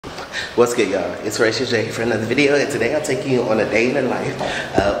What's good, y'all? It's Horatio J for another video, and today I'm taking you on a day in the life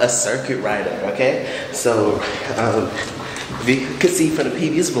of a circuit rider, okay? So, if you can see from the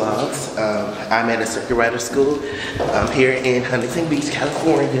previous vlogs, I'm at a circuit rider school here in Huntington Beach,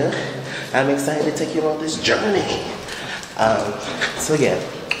 California. I'm excited to take you on this journey. So yeah,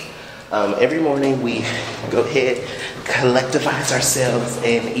 every morning we go ahead, collectivize ourselves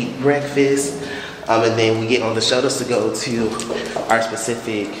and eat breakfast, and then we get on the shuttles to go to our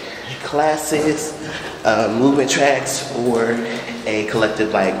specific classes, movement tracks, or a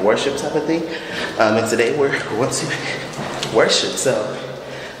collective like worship type of thing. And today we're going to worship, so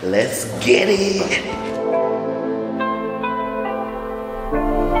let's get it.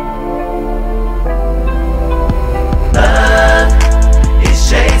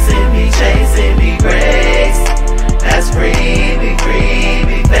 Chasing me, grace has freed me,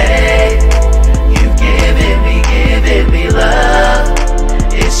 faith. You giving me love.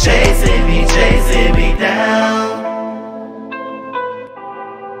 It's chasing me down.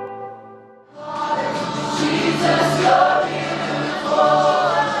 Jesus, you're beautiful.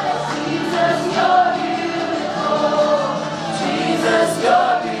 Jesus, you're beautiful. Jesus,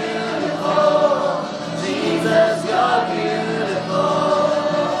 you're beautiful. Jesus, you're beautiful.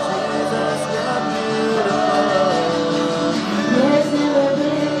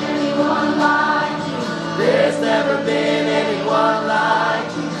 There's never been anyone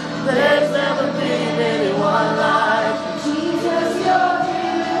like you. There's never been anyone like you. Jesus, you're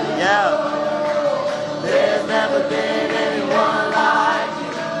beautiful. Yeah. There's never been anyone like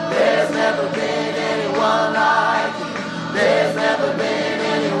you. There's never been anyone like you. There's never been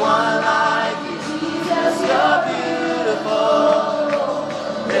anyone like you. Jesus, you're beautiful.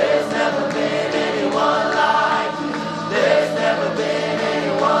 There's never been anyone like you. There's never been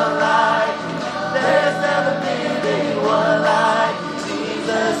anyone like you. There's never been anyone like you.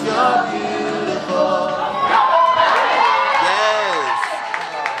 Jesus, you're beautiful. Yes.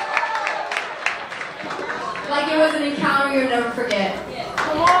 Like it was an encounter you'll never forget.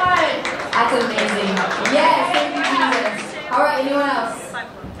 Come on. That's amazing. Yes, thank you, Jesus. All right, anyone else?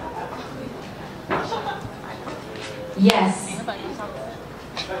 Yes.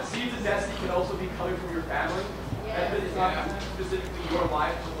 That seeds of destiny can also be coming from your family. That it's not specifically your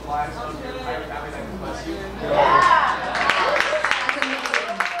life, but the lives of your entire family that can bless you. Yeah. That's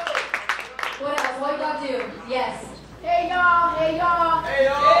amazing. What else? What God do? Yes. Hey y'all. Hey y'all. Hey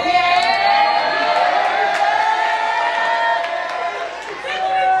y'all. Yeah.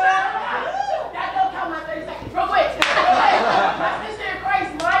 That don't count my 30 seconds. Real quick. My sister in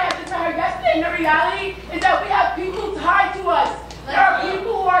Christ, Maya, I just met her yesterday, and the reality is that we have people tied to us. There are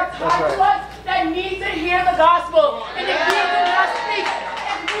people who are tied to us that need to hear the gospel, and the kingdom must speak.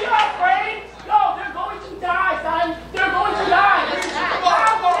 If we are afraid, yo, they're going to die, son. They're going to die.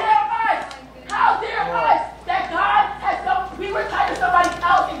 How dare us? How dare us that God has some, we were tied to somebody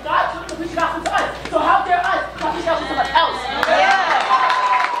else, and God told us to preach the gospel to us. So how dare us not preach the gospel to somebody else?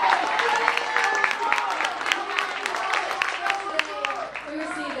 We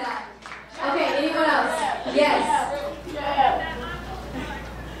receive that. Okay, anyone else? Yes.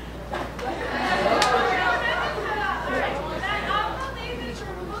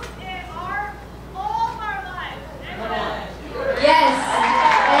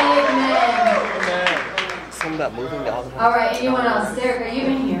 About moving all the way. All right, anyone else? Derek, are you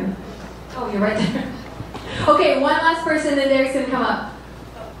in here? Oh, you're right there. Okay, one last person, then Derek's gonna come up.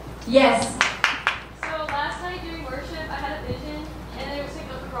 Yes. So last night during worship, I had a vision, and then it was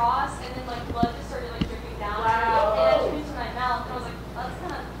like a cross, and then like blood just started like dripping down. Wow. And I just went to my mouth, and I was like, that's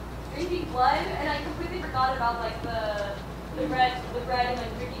kind of drinking blood, and I completely forgot about like the bread and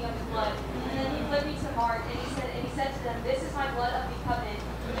like drinking of his blood. And then he led me to Mark, and he said to them, "This is my blood of the covenant,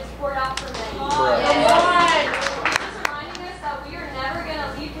 which is poured out for many." Just reminding us that we are never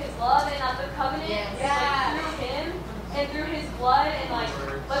gonna leave his love, and that the covenant is like through him and through his blood, and like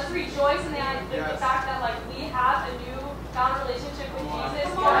let's rejoice in the fact that like we have a new found relationship with Jesus.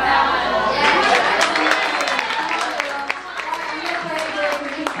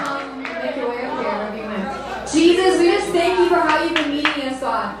 Jesus, we just thank you for how you've been meeting us,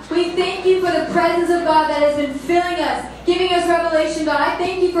 God. We thank you for the presence of God that has been filling us, giving us revelation, God. I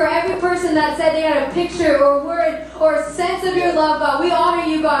thank you for every person that said they had a picture or a word or a sense of your love, God. We honor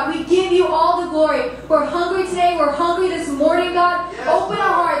you, God. We give you all the glory. We're hungry today. We're hungry this morning, God. Open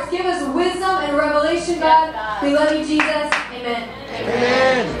our hearts. Give us wisdom and revelation, God. We love you, Jesus. Amen.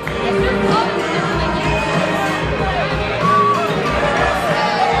 Amen.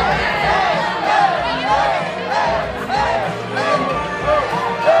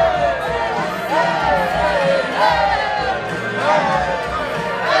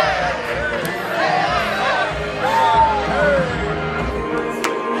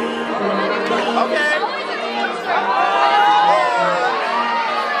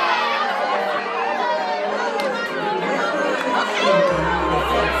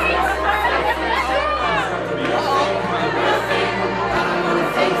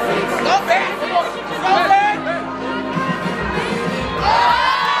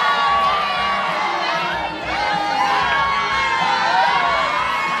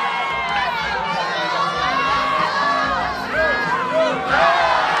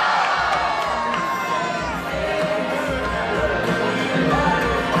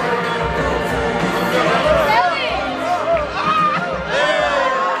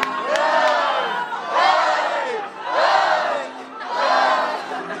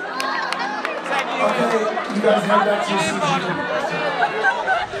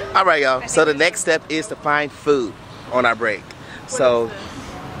 All right, y'all. So the next step is to find food on our break. So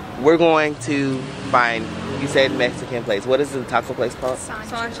we're going to find, you said Mexican place. What is the taco place called?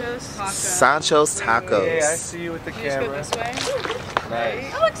 Sancho's Tacos. Sancho's Tacos. Yeah, I see you with the camera. This way.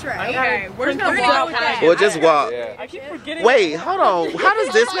 Nice. That looks right. Okay, we're gonna go with that. We'll just walk. Yeah. I keep forgetting. Wait, hold on. How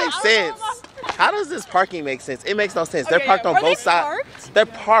does this make sense? How does this parking make sense? It makes no sense. They're parked on both sides. They're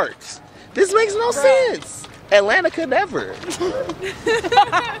parked. This makes no sense. Atlanta could never.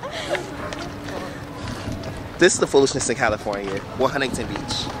 This is the foolishness in California. Well, Huntington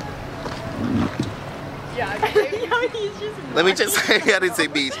Beach. Yeah. Let me just say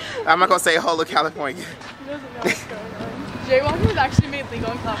Huntington Beach. I'm not gonna say whole of California. He doesn't know what's going on. Jaywalking was actually made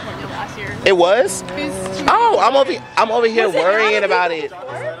legal in California last year. It was? Oh, I'm over here worrying about it.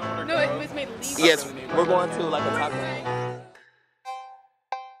 No, it was made legal. Yes, we're going to like a taco.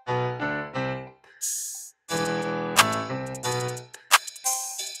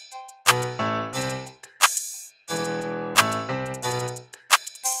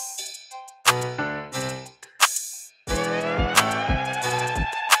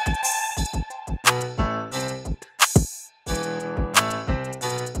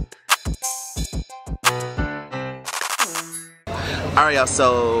 Alright, y'all,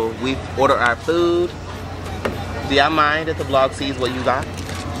 so we've ordered our food. Do y'all mind if the vlog sees what you got?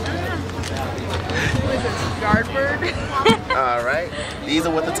 What is this? Yardbird? Alright, these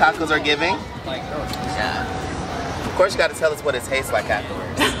are what the tacos are giving. Of course, you gotta tell us what it tastes like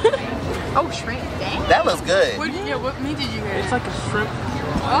afterwards. Oh, shrimp. Dang. That looks good. What meat did you get? It's like a shrimp.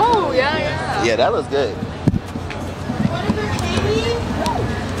 Oh, yeah. Yeah, that looks good.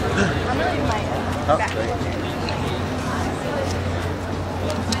 Oh, great.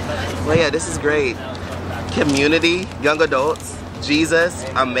 Well, yeah, this is great. Community, young adults, Jesus,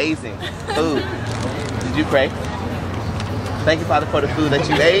 amazing. Food. Did you pray? Thank you, Father, for the food that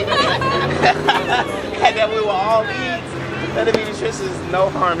you ate. And that we will all eat. Let it be nutritious,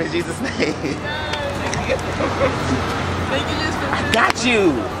 no harm in Jesus' name. Thank you, Jesus. I got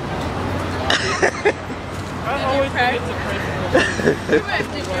you. I always forget to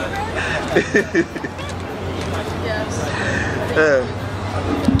pray. Yes.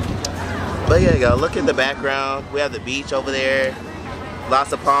 But yeah, y'all, look in the background. We have the beach over there.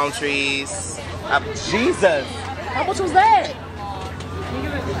 Lots of palm trees. Jesus! How much was that?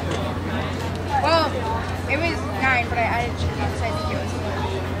 Well, it was 9, but I added chicken, so I think it was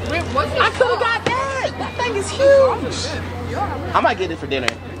 4. Wait, what's I could have got that! That thing is huge! I might get it for dinner.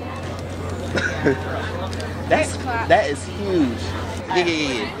 That is huge.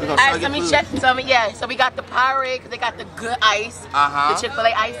 Yeah. Alright, so we so we got the Powerade, because they got the good ice, the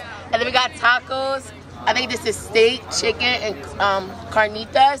Chick-fil-A ice, and then we got tacos. I think this is steak, chicken, and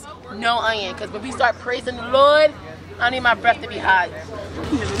carnitas, no onion, because when we start praising the Lord, I need my breath to be hot.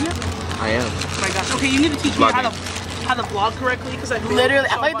 I am. Oh my gosh. Okay, you need to teach me how to vlog correctly, because I literally,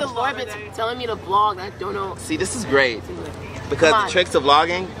 I feel like the Lord been telling me to vlog, and I don't know. See, this is great. Because the tricks of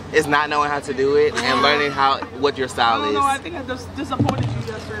vlogging is not knowing how to do it and learning what your style is. No, I think I just disappointed you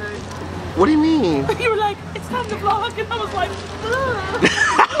yesterday. What do you mean? You were like, it's time to vlog, and I was like,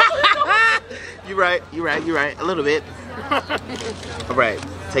 You're right. A little bit. All right,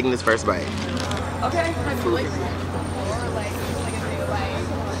 taking this first bite. Okay. I feel like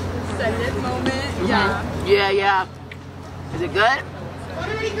send it moment. Yeah. Is it good?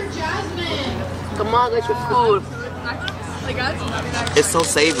 Come on, get your food. It's so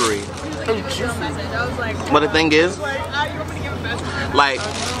savory. But the thing is, like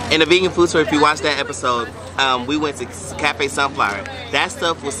in the vegan food store, if you watch that episode, we went to Cafe Sunflower. That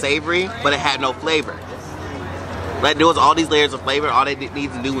stuff was savory, but it had no flavor. Like there was all these layers of flavor. All they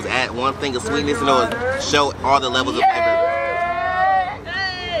needed to do was add one thing of sweetness and it would show all the levels of flavor.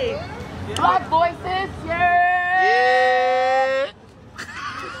 Hey! Black voices, Yeah!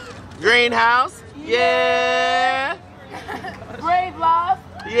 Greenhouse, yeah! Brave love,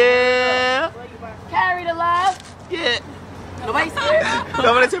 Yeah! carry the love. Yeah! Nobody's here.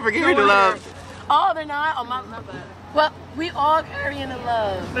 Nobody to forget the love. Oh, they're not? Oh, my bad. Well, we all carrying the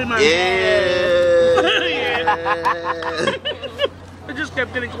love. Yeah! it just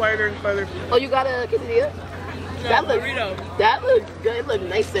kept getting quieter and quieter. Oh, you got a quesadilla? That look good. It look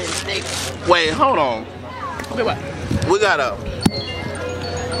nice and thick. Wait, hold on. Okay, what? We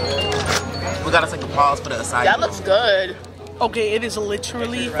gotta take a pause for the acai. That looks good. Okay, it is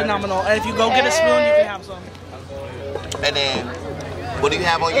literally phenomenal. And if you go get a spoon, you can have some. And then, what do you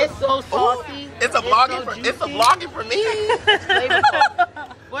have on your? It's so saucy. It's a vlogging for me.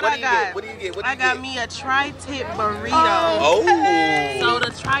 What what I got? What do you get? I got me a tri-tip burrito. Oh. So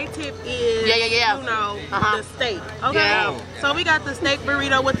the tri-tip is, you know, the steak. Okay. Yeah. So we got the steak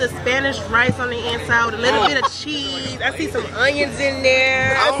burrito with the Spanish rice on the inside with a little bit of cheese. I see some onions in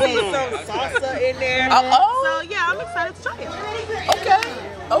there. I see some salsa in there. So yeah, I'm excited to try it.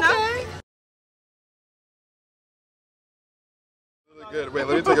 Okay. Really good. Wait,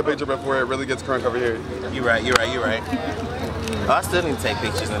 let me take a picture before it really gets crunk over here. You're right. Oh, I still need to take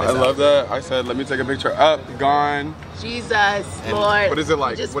pictures in this. I love that. I said, let me take a picture. Up, gone. Jesus, Lord. What is it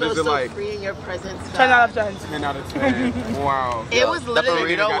like? Just What is feel it so like? free in your presence, God. 10 out of 10. 10 out of 10. Wow. It was The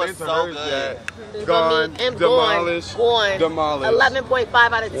literally burrito was so good. Gone, and demolished, gone. demolished. 11.5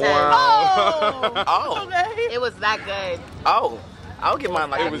 out of 10. Wow. Oh. It was that good. Oh. I'll give mine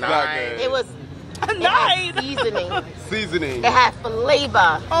like It a was 9. that good. It was A 9. had seasoning. Seasoning. It had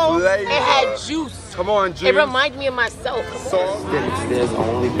flavor. Flavor. It had juice. Come on, juice. It reminded me of myself. Salt. There's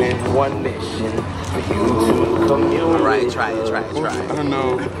only been one mission for you to commune. All right, try it. I don't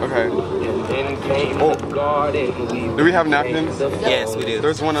know. Okay. Then came the garden. Do we have napkins? Yes, we do.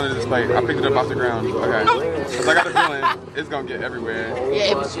 There's one under this plate. I picked it up off the ground. Okay. Because I got the feeling it's going to get everywhere.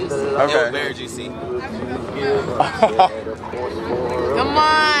 Yeah, it was juicy. It was Okay. very juicy. Come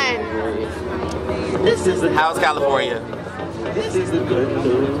on. This is how's California? This is the good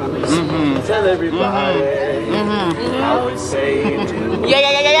news. Tell everybody how it's saved you.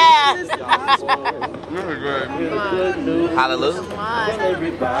 Yeah. Really good. Hallelujah. Come on. Tell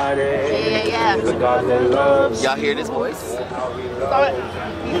everybody Yeah. the God that loves. Y'all hear this voice?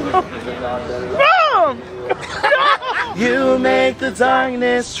 You make the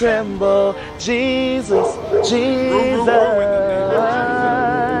darkness tremble, Jesus. Yeah.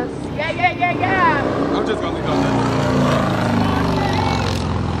 I'm just going to leave it on that.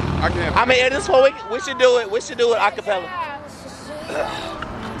 I can't. I mean, at this point, we should do it. We should do it a cappella.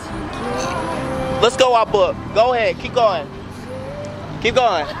 Let's go our book. Go ahead. Keep going.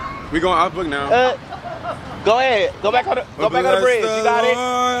 We going out book now. Go ahead. Go back on the bridge. You got it?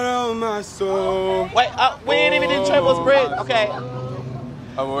 Lord, oh my soul. Wait, we ain't even in Tremble's bridge. Okay.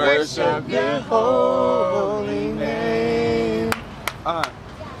 I worship your holy name.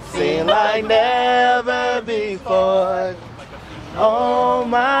 Sing like never before. Oh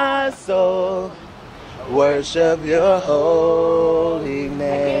my soul, worship your holy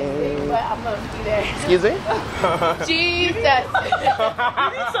name. I'm gonna be there. Excuse me? Jesus.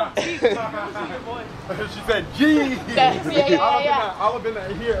 She said, Jesus. Yeah. All up in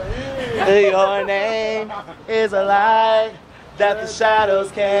that here. Your name is a light that the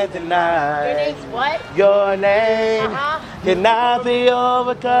shadows can't deny. Your name's what? Your name cannot be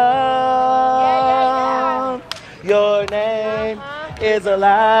overcome. Your name is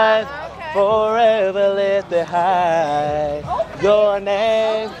alive, forever lifted high. Your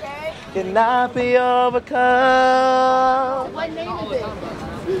name cannot be overcome. What name is it?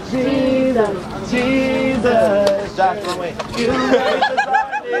 Jesus. Joshua, wait. You make the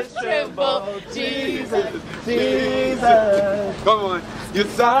darkness tremble. Jesus. Come on. You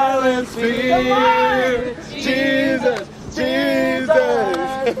silence fear. Jesus.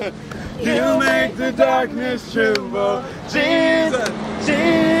 You make the darkness tremble. Jesus.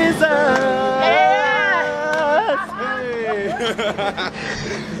 Hey.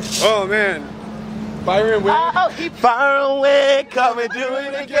 Oh man. Fire and wind. Fire and wind, come and do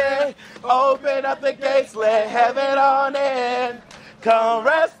it again. Open up the gates, let heaven on in. Come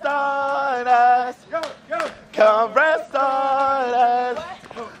rest on us. Come rest on us.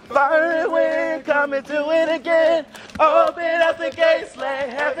 Fire and wind, come and do it again. Open up the gates, let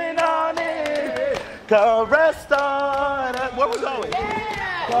heaven on in. Come rest on us. Where we going?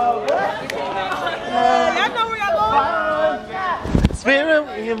 Come rest on us. Y'all know where y'all going. Spirit,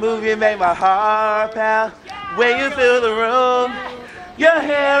 when you move, you make my heart pound. When you fill the room, you're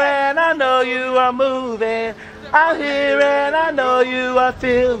here and I know you are moving. I'm here and I know you are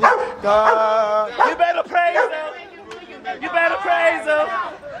feeling. God, you better praise Him. You better praise Him.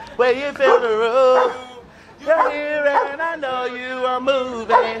 When you fill the room, you're here and I know you are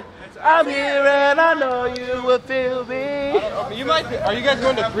moving. I'm here and I know you will feel me. You might be, are you guys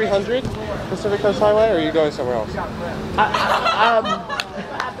going to 300 Pacific Coast Highway or are you going somewhere else?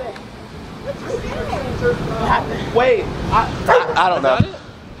 Wait, I don't know.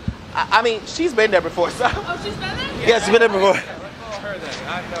 I mean, she's been there before, so. Oh, she's been there? Yeah, she's been there before. Her then.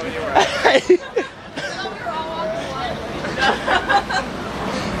 I know you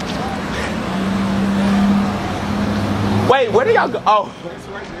were. Wait, where do y'all go? Oh.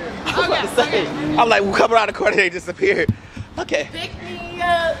 I was about to say. I'm like, we'll come around the corner, they disappeared. Okay. Pick me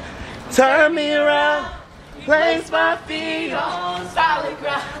up. Turn me around. Place my feet on solid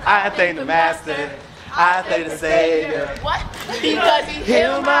ground. I thank the Master. I thank the Savior. What? Because he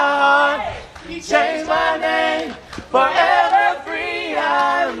Heal my heart. He changed my name. Forever free.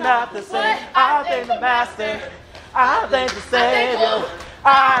 I am not the same. I thank the Master. I thank the Savior.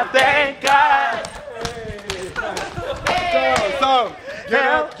 I thank God. So, get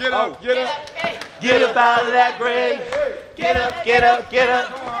up, get up, get up. Get up out of that grave. Get up, get up, get up.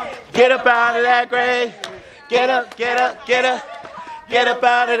 Get up out of that grave. Get up, get up, get up. Get up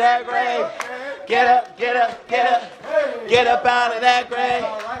out of that grave. Get up, get up, get up. Get up out of that grave.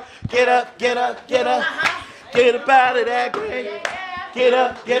 Get up, get up, get up. Get up out of that grave. Get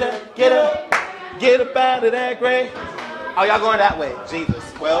up, get up, get up. Get up out of that grave. Oh, y'all going that way.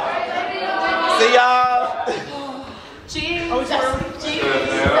 Jesus. Well, see y'all. Jesus,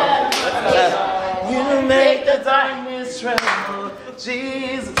 You make the darkness tremble.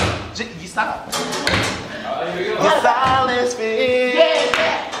 Jesus. You stop. You silence fear.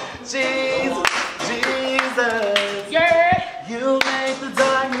 Jesus. Jesus. You make the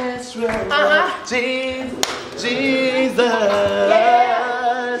darkness tremble. Jesus. Jesus.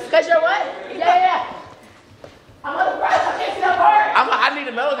 Cause you're what? Yeah. I'm on the price. I can't see that part. I need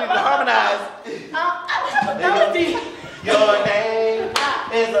a melody to harmonize. I don't have a melody. Your name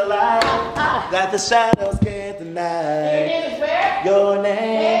is a light that the shadows can't deny. Your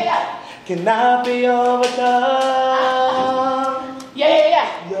name cannot be overcome.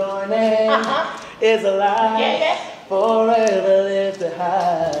 Your name is a light forever lifted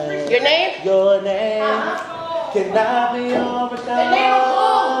high. Your name? Your name cannot be overcome. The name of who?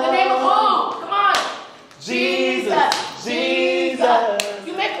 The name of who? Come on. Jesus, Jesus.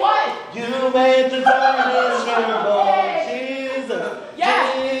 You make what? You made the darkness tremble. Jesus,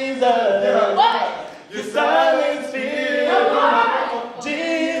 Jesus. What? You silence fear.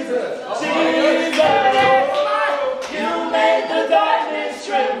 Jesus, Jesus. You made the darkness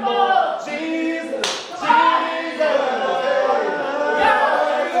tremble. Jesus, Jesus.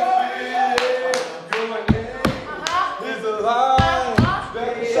 He's alive.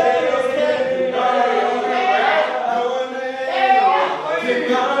 That the shadows can't deny. Your name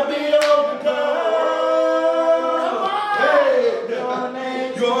cannot be overcome.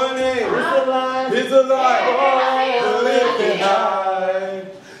 Your name is alive. Lifted high.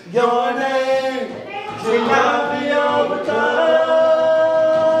 Your name cannot be overcome.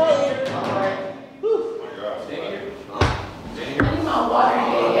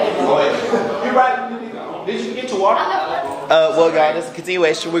 You right? Did you get your water? Well, y'all, this is a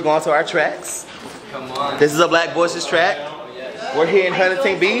continuation. We're going to our tracks. Come on. This is a Black Voices track. We're here in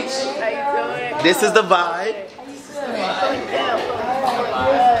Huntington Beach. This is the vibe.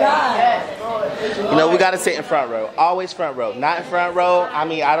 You know, we gotta sit in front row. Always front row. Not in front row. I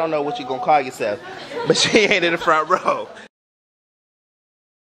mean, I don't know what you're gonna call yourself, but you ain't in the front row.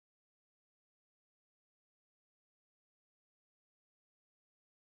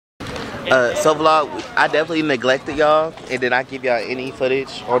 So vlog, I definitely neglected y'all and did not give y'all any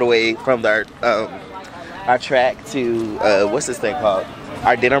footage all the way from our track to what's this thing called?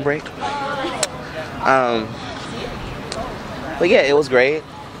 Our dinner break. But yeah, it was great.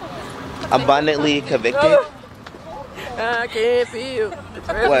 Abundantly convicted. I can feel the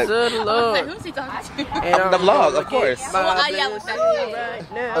presence of the Lord. Who's he talking to? The vlog, of course. Of course, the vlog. I can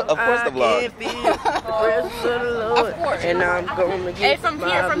feel the presence of the Lord. Of course. And I'm gonna get Hey, from here,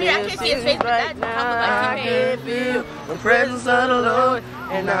 I can't see his face, but that I like can feel the presence of the Lord.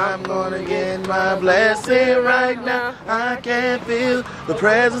 And I'm gonna get my blessing right now. I can feel the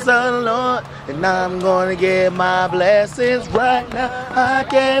presence of the Lord. And I'm gonna get my blessings right now. I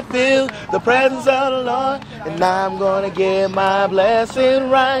can feel the presence of the Lord. And I'm gonna get my blessing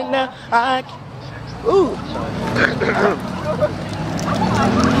right now. Ooh.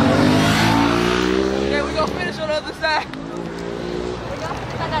 Yeah, we gonna finish on the other side.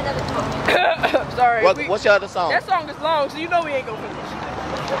 Sorry. What's your other song? That song is long, so you know we ain't gonna finish.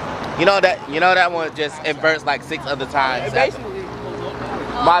 You know that one just inverts like 6 other times. Basically.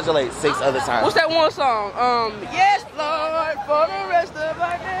 Modulates 6 other times. What's that one song? Yes, Lord, for the rest of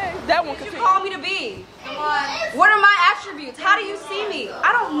my days. That one. You call me to be. What are my attributes? How do you see me?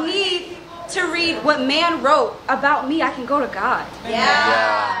 I don't need to read what man wrote about me. I can go to God.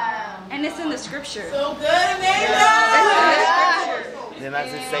 Yeah. And it's in the scripture. So good, amazing. It's in the scripture. Then I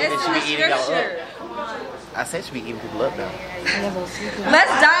just say that she be eating y'all up. I said she be eating people up now.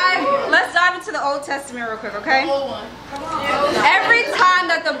 Let's dive into the Old Testament real quick, okay? Every time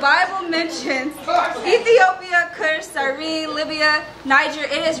that the Bible mentions Ethiopia, Cush, Cyrene, Libya, Niger,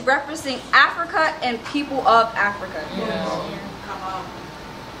 it is referencing Africa and people of Africa.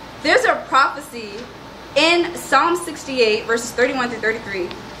 There's a prophecy in Psalm 68, verses 31 through 33.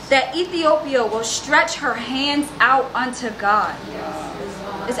 that Ethiopia will stretch her hands out unto God.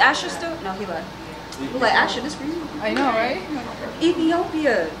 Is Asher still? No, he left. We're like, Asher, this for you. I know, right?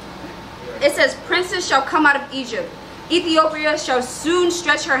 Ethiopia. It says, princes shall come out of Egypt. Ethiopia shall soon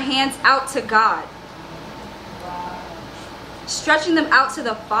stretch her hands out to God. Stretching them out to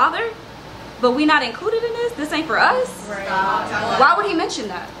the Father? But we not included in this? This ain't for us? Right. Why would he mention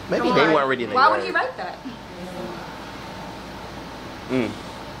that? Maybe they weren't reading it. Why would he write that?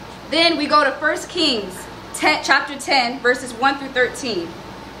 Then we go to 1 Kings chapter 10, verses 1 through 13.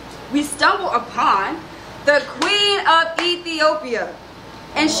 We stumble upon the queen of Ethiopia,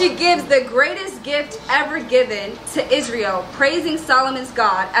 and she gives the greatest gift ever given to Israel, praising Solomon's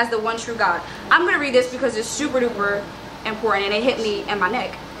God as the one true God. I'm going to read this because it's super duper important, and it hit me in my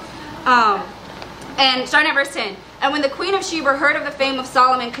neck. And starting at verse 10. And when the queen of Sheba heard of the fame of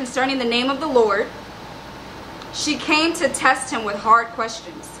Solomon concerning the name of the Lord, she came to test him with hard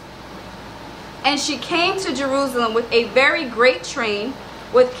questions. And she came to Jerusalem with a very great train,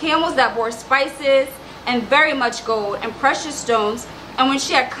 with camels that bore spices, and very much gold, and precious stones. And when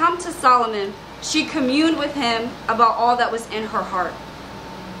she had come to Solomon, she communed with him about all that was in her heart.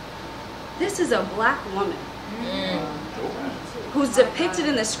 This is a black woman who's depicted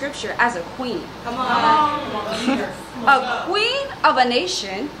in the scripture as a queen. Come on. A queen of a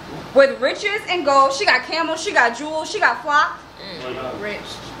nation with riches and gold. She got camels, she got jewels, she got flock. Rich.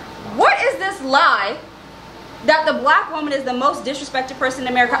 What is this lie that the black woman is the most disrespected person in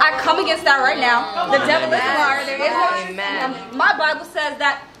America? I come against that right now. The devil is a liar. There is no. My Bible says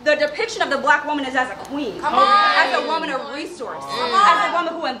that the depiction of the black woman is as a queen, as a woman of resource, as a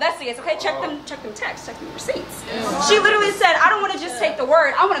woman who investigates. Okay, check them texts, check them receipts. She literally said, "I don't want to just take the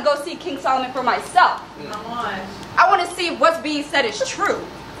word. I want to go see King Solomon for myself. I want to see if what's being said is true.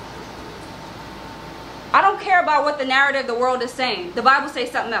 I don't care about what the narrative of the world is saying. The Bible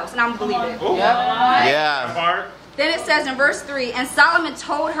says something else, and I'm going to believe it." Yeah. Then it says in verse 3, and Solomon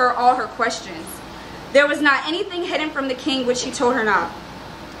told her all her questions. There was not anything hidden from the king which he told her not.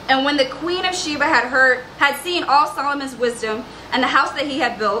 And when the queen of Sheba had seen all Solomon's wisdom and the house that he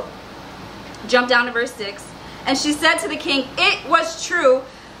had built, jump down to verse 6, and she said to the king, it was a true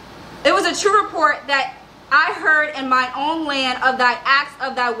report that I heard in mine own land of thy acts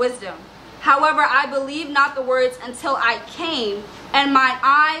of thy wisdom. However, I believed not the words until I came, and mine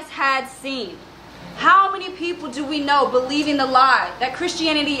eyes had seen. How many people do we know believing the lie that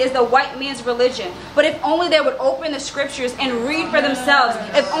Christianity is the white man's religion? But if only they would open the scriptures and read for themselves,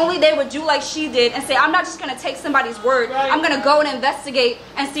 if only they would do like she did and say, I'm not just going to take somebody's word, I'm going to go and investigate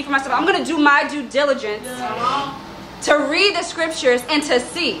and see for myself. I'm going to do my due diligence to read the scriptures and to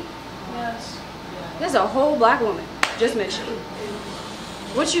see. There's a whole black woman just mentioned.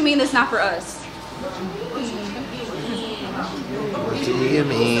 What you mean it's not for us? What do you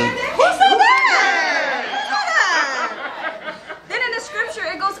mean? Who said that? Then in the scripture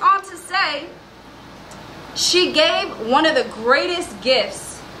it goes on to say, she gave one of the greatest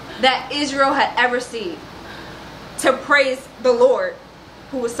gifts that Israel had ever seen to praise the Lord,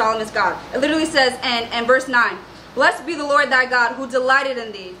 who was Solomon's God. It literally says in verse 9, blessed be the Lord thy God, who delighted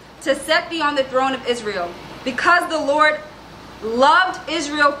in thee, to set thee on the throne of Israel. Because the Lord loved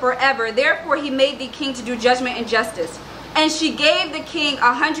Israel forever, therefore he made thee king to do judgment and justice. And she gave the king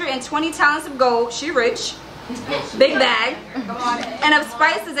 120 talents of gold, she rich, big bag, and of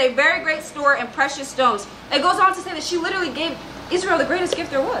spices a very great store and precious stones. It goes on to say that she literally gave Israel the greatest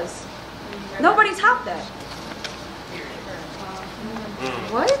gift there was. Nobody topped that.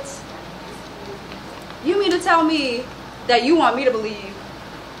 What? You mean to tell me that you want me to believe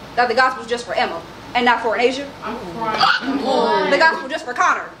that the gospel is just for Emma and not for Asia? The gospel just for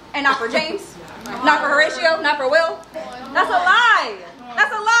Connor and not for James? Not for Horatio? Not for Will? That's a lie.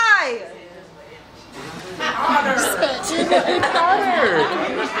 That's a lie.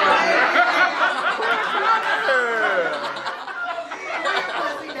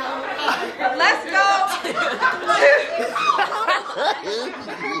 Let's go.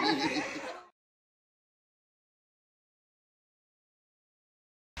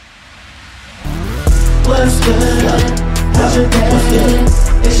 What's good? How's your day?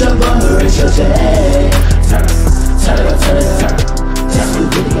 It's your boy Horatio.